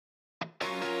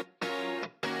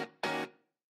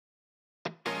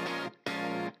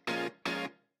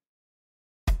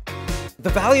The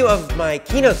value of my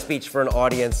keynote speech for an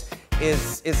audience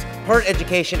is part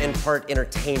education and part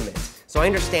entertainment. So I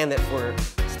understand that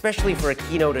especially for a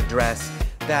keynote address,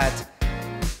 that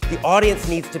the audience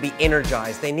needs to be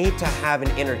energized. They need to have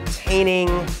an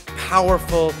entertaining,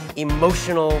 powerful,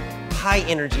 emotional, high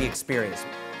energy experience.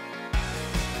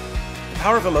 The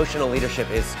power of emotional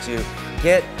leadership is to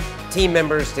get team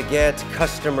members, to get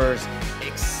customers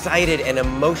excited and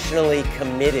emotionally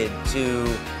committed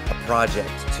to a project,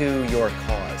 to your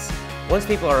cause. Once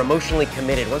people are emotionally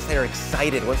committed, once they're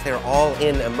excited, once they're all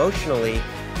in emotionally,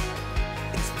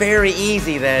 it's very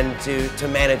easy then to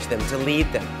manage them, to lead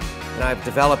them. And I've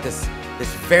developed this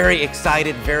very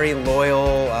excited, very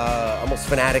loyal, almost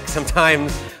fanatic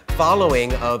sometimes,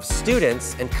 following of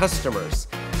students and customers.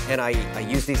 And I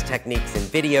use these techniques in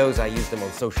videos, I use them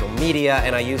on social media,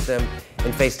 and I use them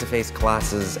in face-to-face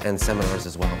classes and seminars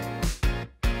as well.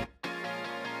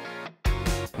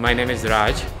 My name is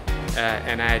Raj,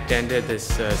 and I attended this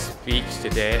speech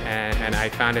today, and I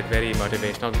found it very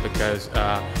motivational because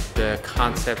the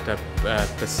concept of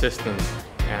persistence,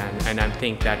 and I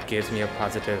think that gives me a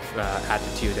positive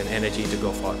attitude and energy to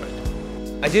go forward.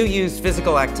 I do use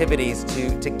physical activities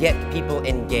to get people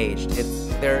engaged.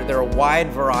 There are a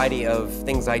wide variety of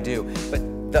things I do, but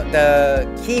the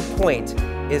key point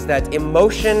is that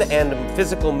emotion and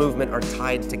physical movement are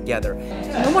tied together.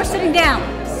 No more sitting down.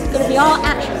 It's going to be all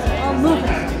action, all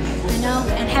movement, you know,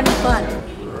 and having fun.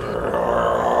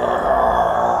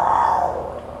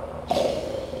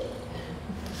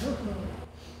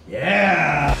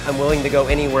 Yeah! I'm willing to go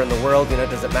anywhere in the world, you know, it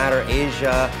doesn't matter,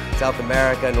 Asia, South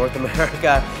America, North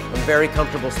America. I'm very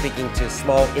comfortable speaking to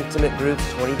small, intimate groups,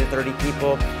 20 to 30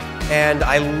 people. And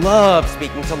I love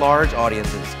speaking to large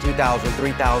audiences, 2,000,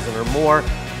 3,000 or more.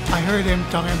 I heard him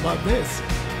talking about this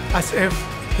as if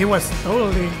he was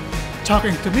totally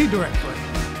talking to me directly.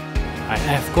 I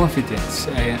have confidence.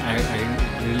 I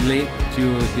relate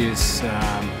to his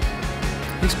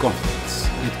confidence.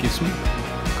 It gives me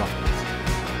confidence.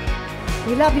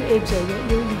 We love you,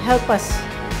 AJ. You help us.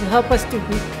 You help us to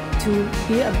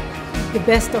be the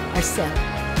best of ourselves.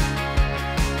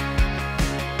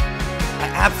 I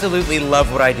absolutely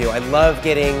love what I do. I love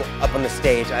getting up on the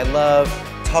stage. I love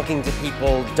talking to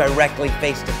people directly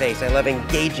face to face. I love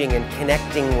engaging and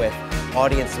connecting with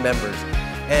audience members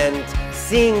and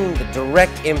seeing the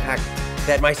direct impact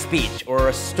that my speech or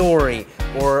a story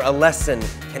or a lesson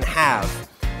can have,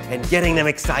 and getting them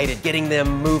excited, getting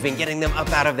them moving, getting them up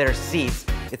out of their seats.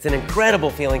 It's an incredible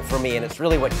feeling for me, and it's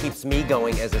really what keeps me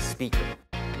going as a speaker.